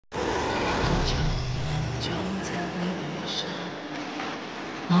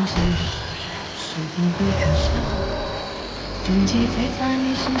冒险是否会感伤？终结在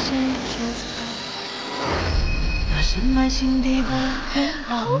你视线收藏。那深埋心底的愿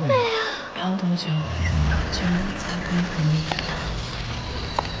望，好美啊！要多久才会回答？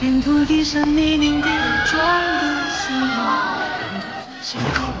沿途地上泥泞点状的希望。怎么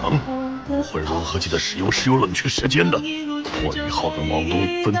可能？武魂融合技的使用是有冷却时间的。我1号跟王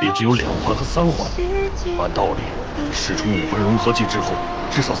东分别只有2环和3环，按道理使出武魂融合技之后，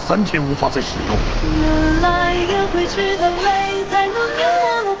至少3天无法再使用。原来也会觉得累，才能淹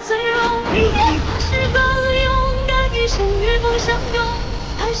没了脆弱。时光勇敢一生与梦相拥，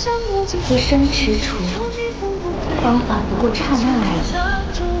爱上我一生踟蹰，方法不过刹那而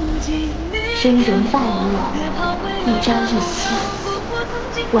已。真人败于我，一朝一夕，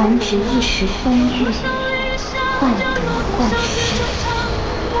玩值一时风韵，患得患失。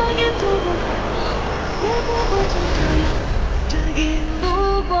这一路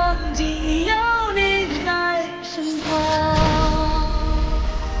光景有你在身旁。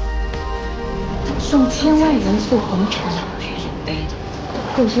送千万人赴红尘，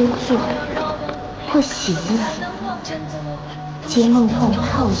或忧作，或喜乐，皆梦幻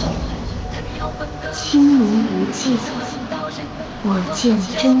泡影，清明无际，我见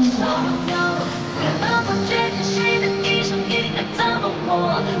真我。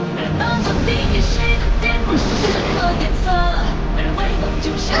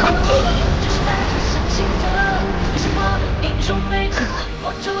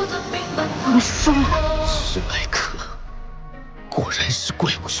你疯了！史莱克，果然是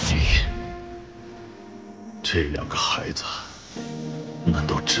怪物学院。这2个孩子，难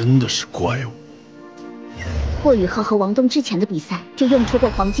道真的是怪物？霍雨浩和王东之前的比赛就用出过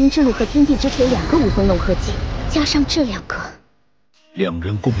黄金之路和天地之锤2个武魂融合技，加上这2个，2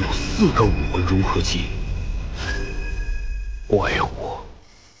人共有4个武魂融合技。怪物，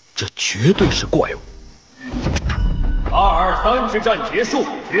这绝对是怪物。2-2-3之战结束，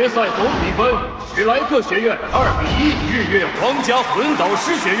决赛总比分：史莱克学院2比1日月皇家魂导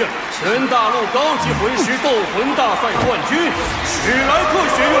师学院，全大陆高级魂师斗魂大赛冠军史莱克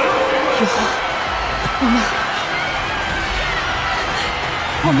学院。雨浩，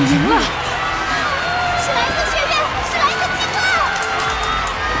我们赢了！史莱克学院，史莱克赢了！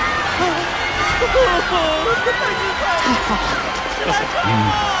太好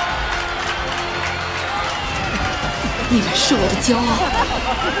了！你们是我的骄傲。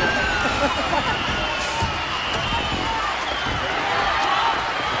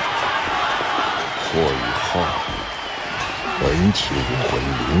霍雨浩，本体武魂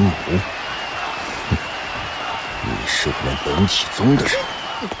灵母，你是我们本体宗的人。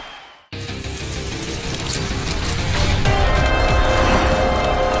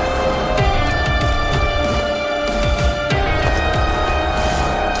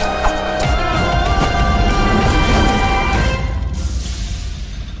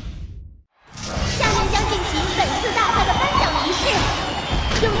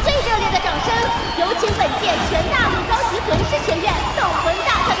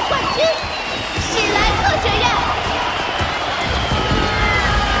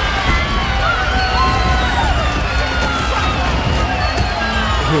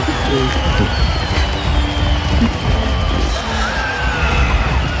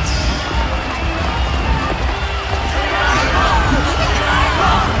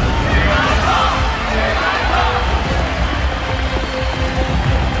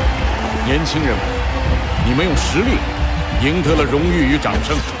年轻人们，你们用实力赢得了荣誉与掌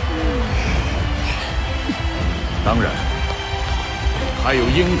声，当然还有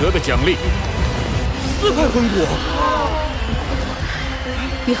应得的奖励4块魂骨。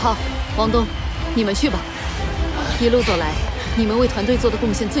宇浩、王东，你们去吧。一路走来，你们为团队做的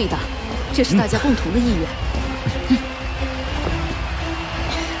贡献最大，这是大家共同的意愿。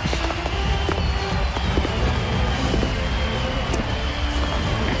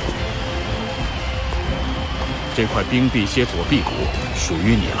这块冰碧蝎左臂骨属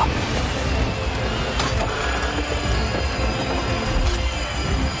于你了。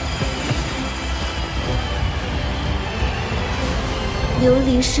流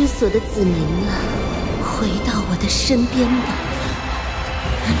离失所的子民啊，回到我的身边吧。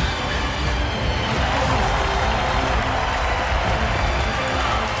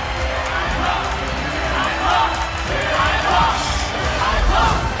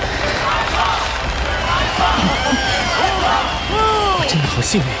我真的好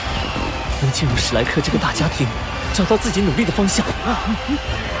幸运，能进入史莱克这个大家庭，找到自己努力的方向。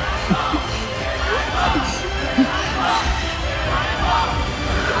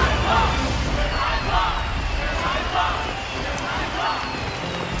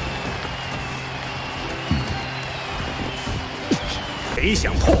谁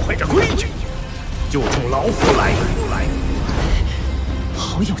想破坏这规矩，就冲老夫来！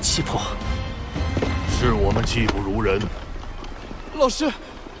好有气魄。是我们技不如人。老师，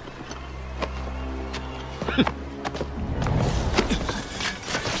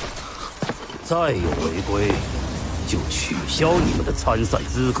再有违规，就取消你们的参赛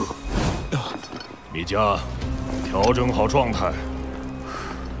资格。米迦，调整好状态，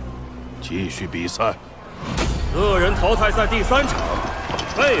继续比赛。个人淘汰赛第3场，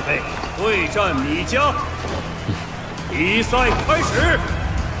贝贝对战米迦，比赛开始。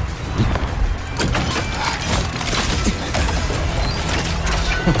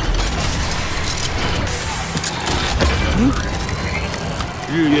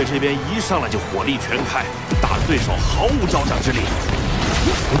日月这边一上来就火力全开，打得对手毫无招架之力。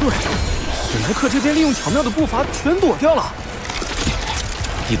不对，史莱克这边利用巧妙的步伐全躲掉了。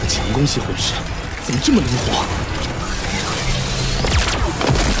一个强攻系魂师，怎么这么灵活？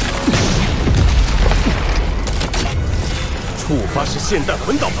触发是现代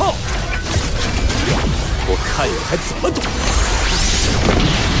魂导炮，我看你还怎么躲！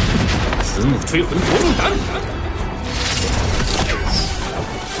子母追魂夺命斩。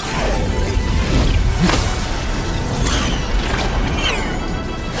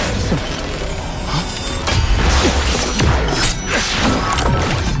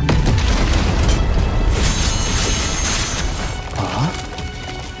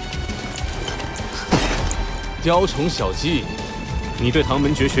雕虫小技，你对唐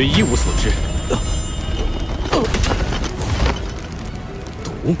门绝学一无所知。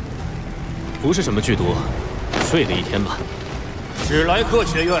毒，不是什么剧毒，睡了一天吧。史莱克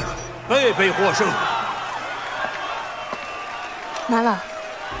学院，贝贝获胜。拿了。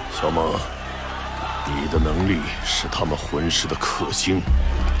小猛，你的能力是他们魂师的克星，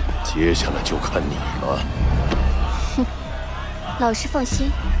接下来就看你了。哼，老师放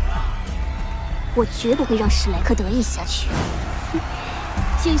心。我绝不会让史莱克得意下去。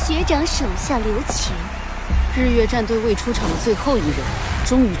请学长手下留情。日月战队未出场的最后一人，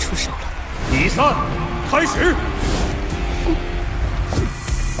终于出手了。比赛开始。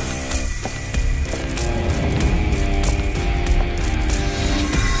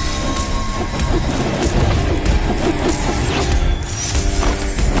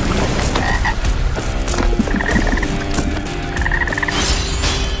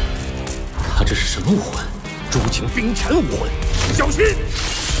这是什么武魂？诸情冰蝉武魂，小心！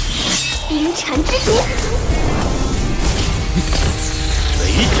冰蝉之毒，雷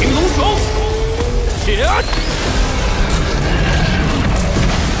霆龙手，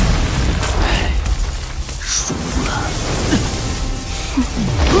输了。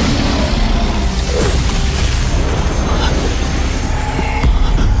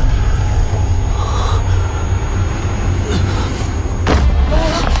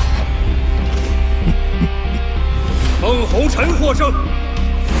孟红尘获胜。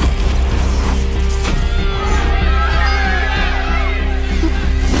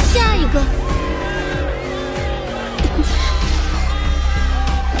下一个，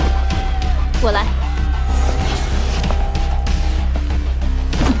我来。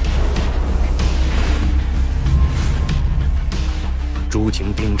诸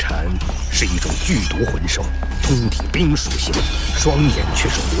情冰蝉是一种剧毒魂兽，通体冰属性，双眼却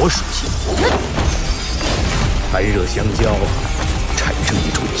是火属性。寒热相交，产生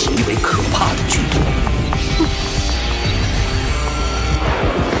一种极为可怕的剧毒。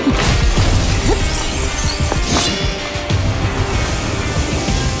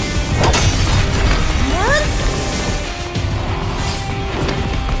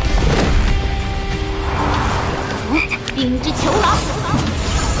冰之囚牢。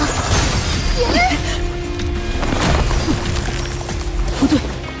不对。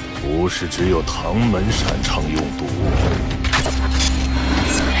不是只有唐门擅长用毒。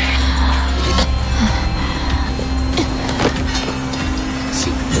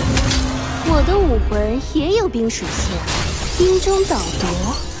我的武魂也有冰属性，冰中导毒，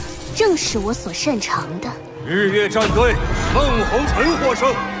正是我所擅长的。日月战队，孟红尘获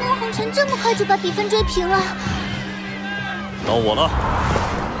胜。孟红尘这么快就把比分追平了。到我了，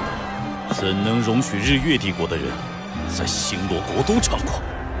怎能容许日月帝国的人在星落国都猖狂？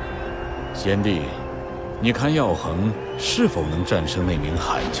贤弟，你看耀恒是否能战胜那名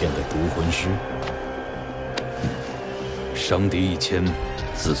罕见的毒魂师？伤敌1000，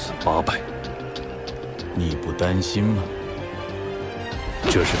自损800。你不担心吗？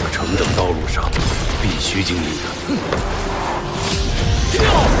这是他成长道路上必须经历的。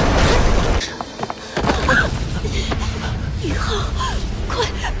宇浩，快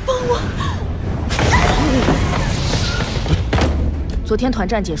帮我！昨天团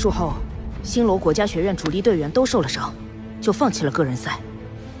战结束后，星罗国家学院主力队员都受了伤，就放弃了个人赛。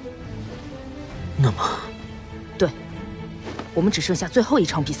那么，对，我们只剩下最后一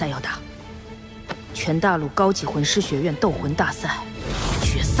场比赛要打——全大陆高级魂师学院斗魂大赛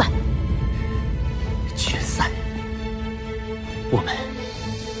决赛。决赛，我们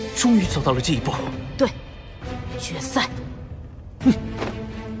终于走到了这一步。对，决赛。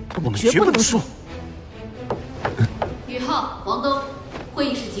我们绝不能输。宇浩、王东，会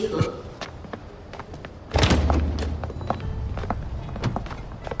议室集合。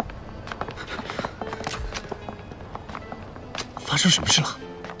发生什么事了？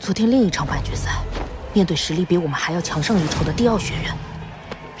昨天另一场半决赛，面对实力比我们还要强上一筹的帝奥学院，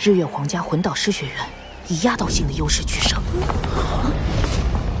日月皇家魂导师学院以压倒性的优势取胜。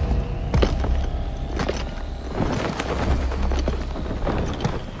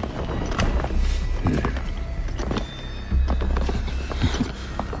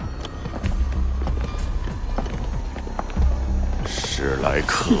史莱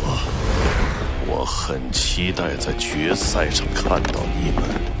克，我很期待在决赛上看到你们。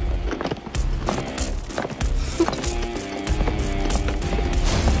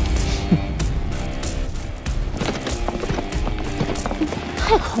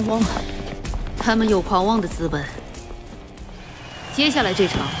太狂妄了，他们有狂妄的资本。接下来这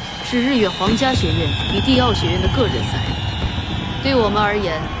场是日月皇家学院与帝奥学院的个人赛，对我们而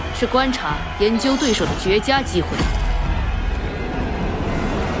言是观察、研究对手的绝佳机会。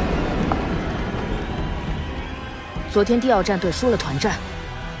昨天帝奥战队输了团战，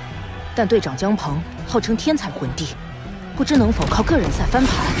但队长姜鹏号称天才魂帝，不知能否靠个人赛翻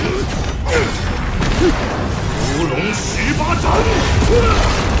盘。屠龙18斩！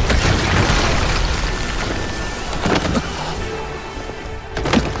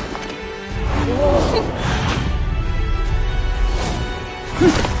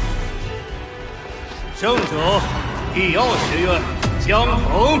胜者，帝奥学院姜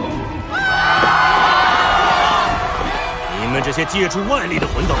鹏。你们这些借助外力的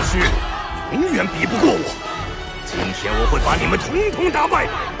魂导师，永远比不过我。今天我会把你们统统打败。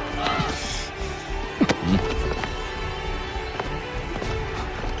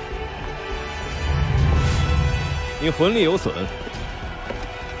你魂力有损，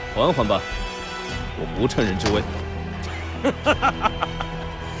缓缓吧，我不趁人之危。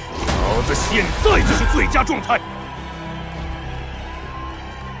老子现在就是最佳状态。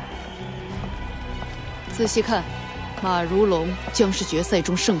仔细看，马如龙将是决赛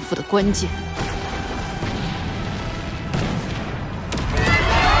中胜负的关键。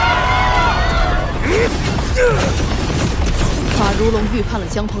马如龙预判了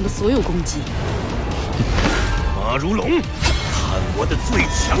姜鹏的所有攻击。马如龙，看我的最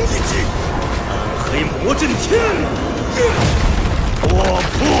强一击——暗黑魔阵天！破！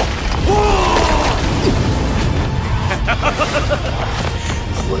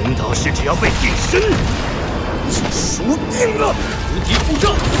魂导师只要被定身，就输定了。无敌护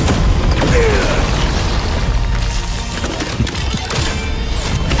罩！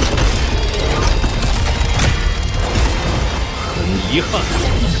很遗憾。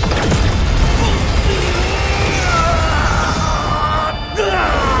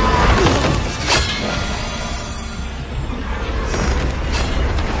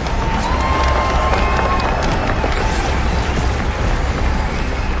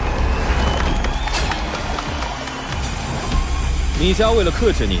米迦为了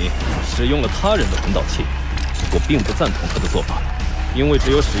克制你，使用了他人的魂导器，我并不赞同他的做法，因为只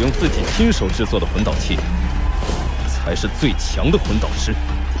有使用自己亲手制作的魂导器，才是最强的魂导师。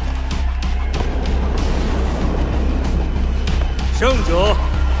胜者，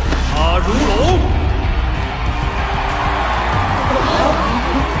马如龙。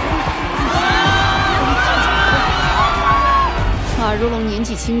马如龙年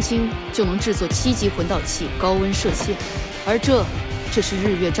纪轻轻就能制作7级魂导器高温射线，而这是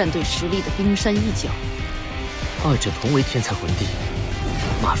日月战队实力的冰山一角。二者同为天才魂帝，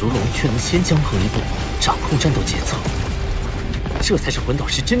马如龙却能先姜鹏一步掌控战斗节奏，这才是魂导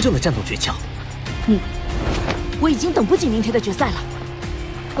师真正的战斗诀窍。我已经等不及明天的决赛了。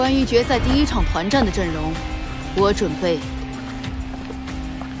关于决赛第一场团战的阵容，我准备。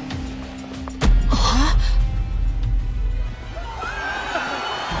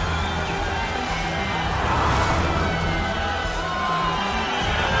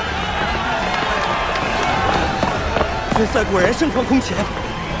决赛果然盛况空前，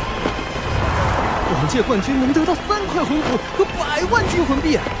往届冠军能得到3块魂骨和100万金魂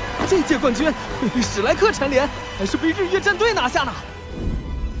币，这届冠军会被史莱克蝉联，还是被日月战队拿下呢？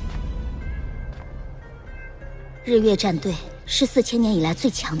日月战队是4000年以来最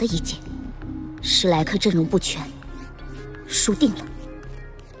强的一届，史莱克阵容不全，输定了。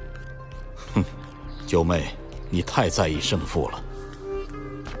哼，九妹，你太在意胜负了。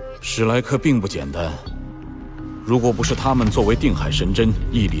史莱克并不简单，如果不是他们作为定海神针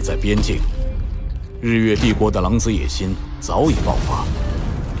屹立在边境，日月帝国的狼子野心早已爆发，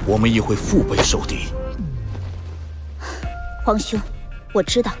我们亦会腹背受敌。皇兄，我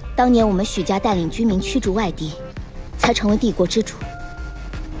知道当年我们许家带领军民驱逐外敌，才成为帝国之主，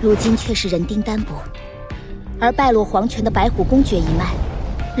如今却是人丁单薄，而败落皇权的白虎公爵一脉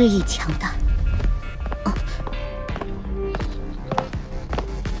日益强大。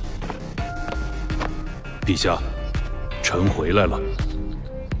陛下，臣回来了。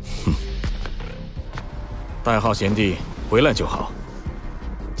哼，代号贤弟回来就好。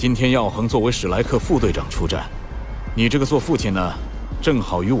今天耀恒作为史莱克副队长出战，你这个做父亲呢，正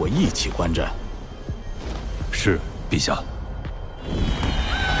好与我一起观战。是，陛下。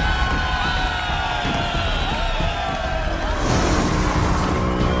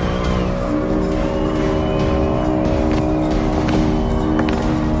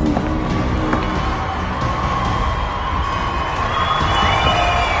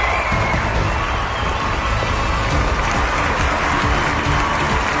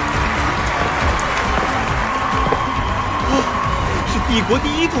帝国第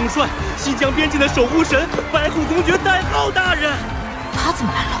1统帅，西疆边境的守护神白虎公爵代号大人，他怎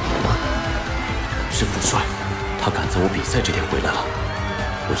么来了？是副帅，他赶在我比赛这天回来了，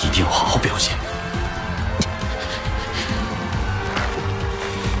我一定要好好表现。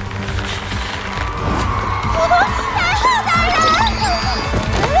代号大人！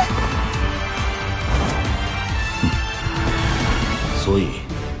所以，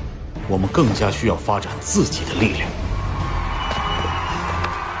我们更加需要发展自己的力量。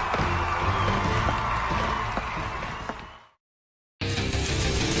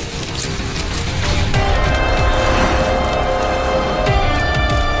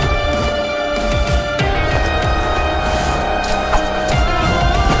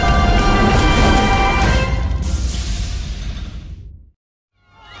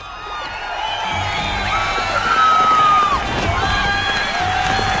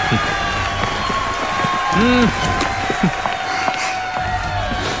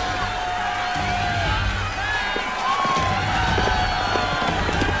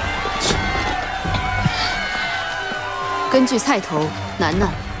根据菜头、楠楠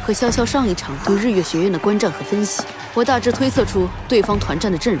和潇潇上一场对日月学院的观战和分析，我大致推测出对方团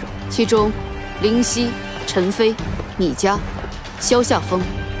战的阵容，其中灵犀、陈飞、米迦、萧夏风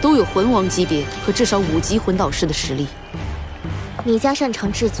都有魂王级别和至少5级魂导师的实力。米迦擅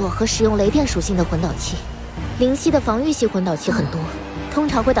长制作和使用雷电属性的魂导器，灵犀的防御系魂导器很多，通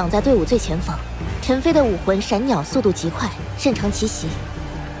常会挡在队伍最前方。陈飞的武魂闪鸟速度极快，擅长奇袭。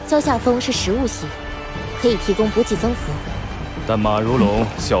萧夏风是食物系，可以提供补给增幅。但马如龙、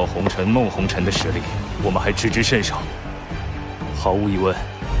萧红尘、孟红尘的实力，我们还知之甚少。毫无疑问，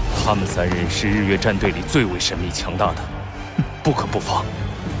他们3人是日月战队里最为神秘强大的，不可不防。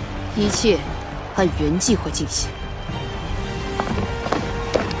一切按原计划进行。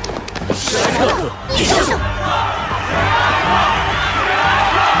史莱克，一胜胜！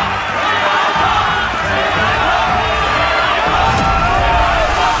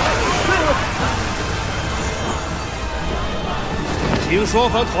请双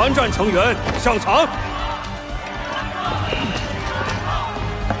方团战成员上场。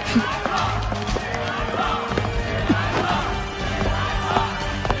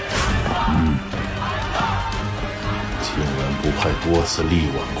竟然不派多次力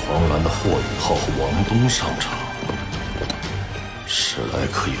挽狂澜的霍雨浩和王东上场，史莱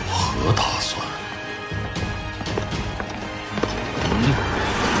克有何打算？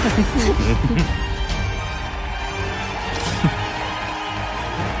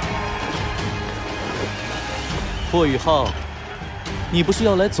霍雨浩，你不是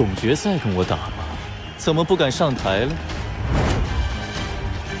要来总决赛跟我打吗？怎么不敢上台了？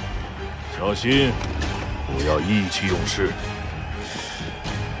小心，不要意气用事。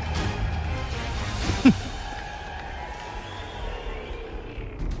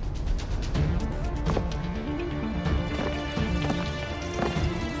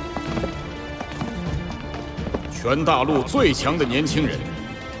全大陆最强的年轻人，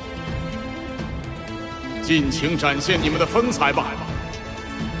尽情展现你们的风采吧！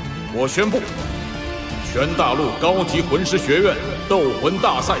我宣布，全大陆高级魂师学院斗魂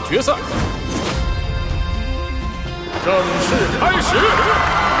大赛决赛正式开始。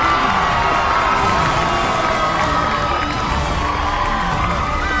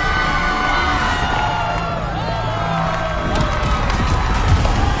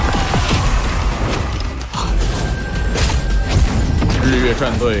日月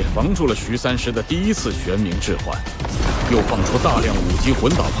战队防住了徐三师的第一次玄冥置换，又放出大量5级魂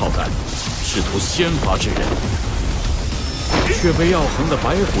导炮弹，试图先发制人，却被耀恒的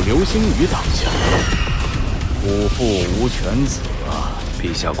白虎流星雨挡下。虎父无犬子啊！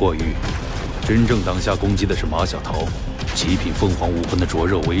陛下过誉，真正挡下攻击的是马小桃，极品凤凰武魂的灼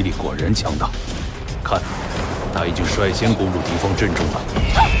热威力果然强大。看，他已经率先攻入敌方阵中了。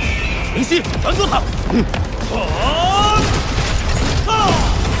明熙，拦住他！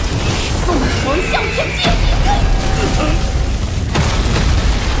凤凰啸天击！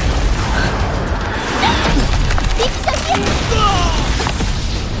别去小心！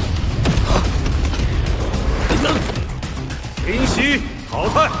明熙淘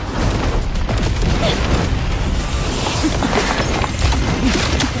汰。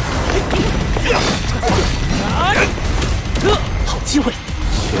好机会，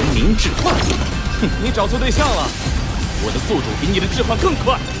全民置换！你找错对象了，我的速度比你的置换更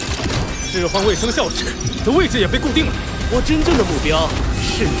快。置换未生效时，你的位置也被固定了。我真正的目标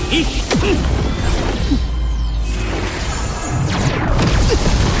是你。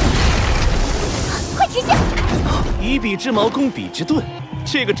快停下！以彼之矛攻彼之盾，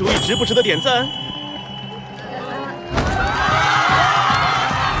这个主意值不值得点赞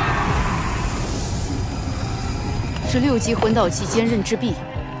？16级魂导器坚韧之臂，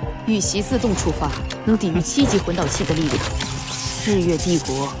遇袭自动触发，能抵御7级魂导器的力量。日月帝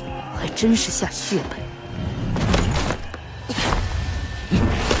国还真是下血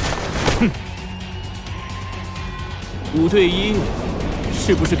本。5对1，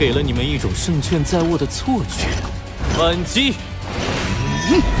是不是给了你们一种胜券在握的错觉？反击！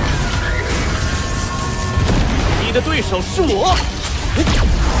你的对手是我。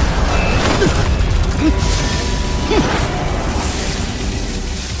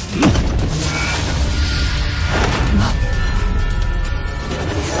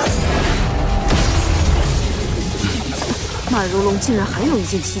马如龙竟然还有一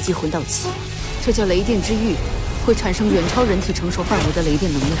件7级魂导器，这叫雷电之玉，会产生远超人体承受范围的雷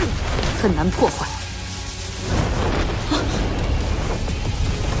电能量，很难破坏。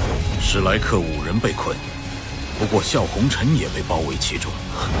史莱克5人被困，不过笑红尘也被包围其中。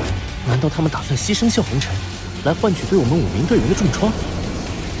难道他们打算牺牲笑红尘，来换取对我们5名队员的重创？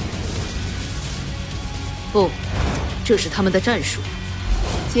不，这是他们的战术。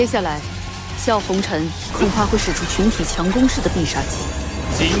接下来，笑红尘恐怕会使出群体强攻式的必杀技。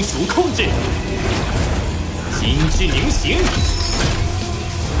金属控制，金之凝形。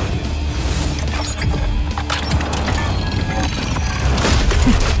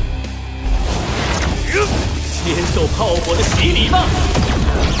接受炮火的洗礼吧！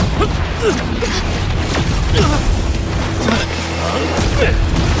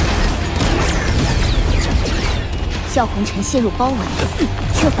笑红尘陷入包围，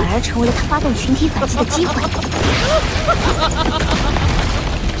却反而成为了他发动群体反击的机会。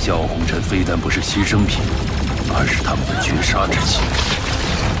笑红尘非但不是牺牲品，而是他们的绝杀之器。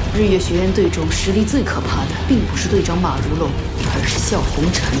日月学院队中实力最可怕的，并不是队长马如龙，而是笑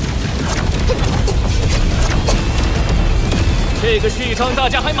红尘。这个序章大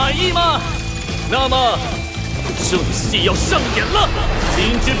家还满意吗？那么，正戏要上演了！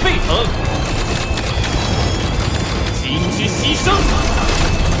金之沸腾，金之牺牲。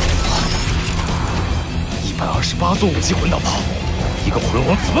128座5级魂导炮，一个魂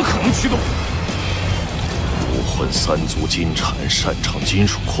王怎么可能驱动？武魂3族金蝉擅长金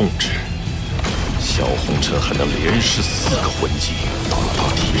属控制，萧红尘还能连施4个魂技，大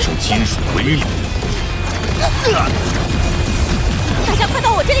大提升金属威力。大家快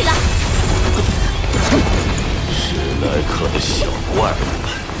到我这里来！史莱克的小怪物们，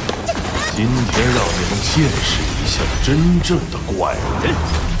今天让你们见识一下真正的怪物。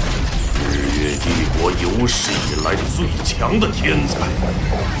日月帝国有史以来最强的天才。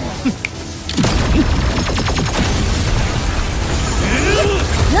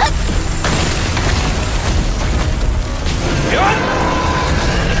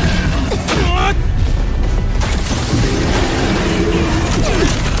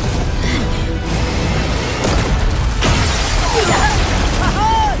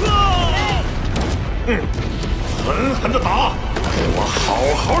狠狠的打，给我好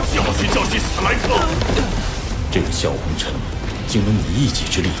好教训教训史莱克！这个笑红尘竟能以一己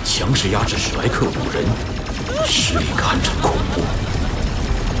之力强势压制史莱克5人，实力堪称恐怖。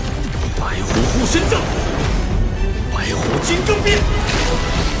白虎护身阵，白虎金刚鞭，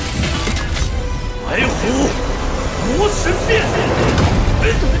白虎魔神鞭。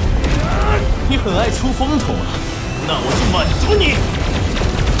你很爱出风头啊，那我就满足你。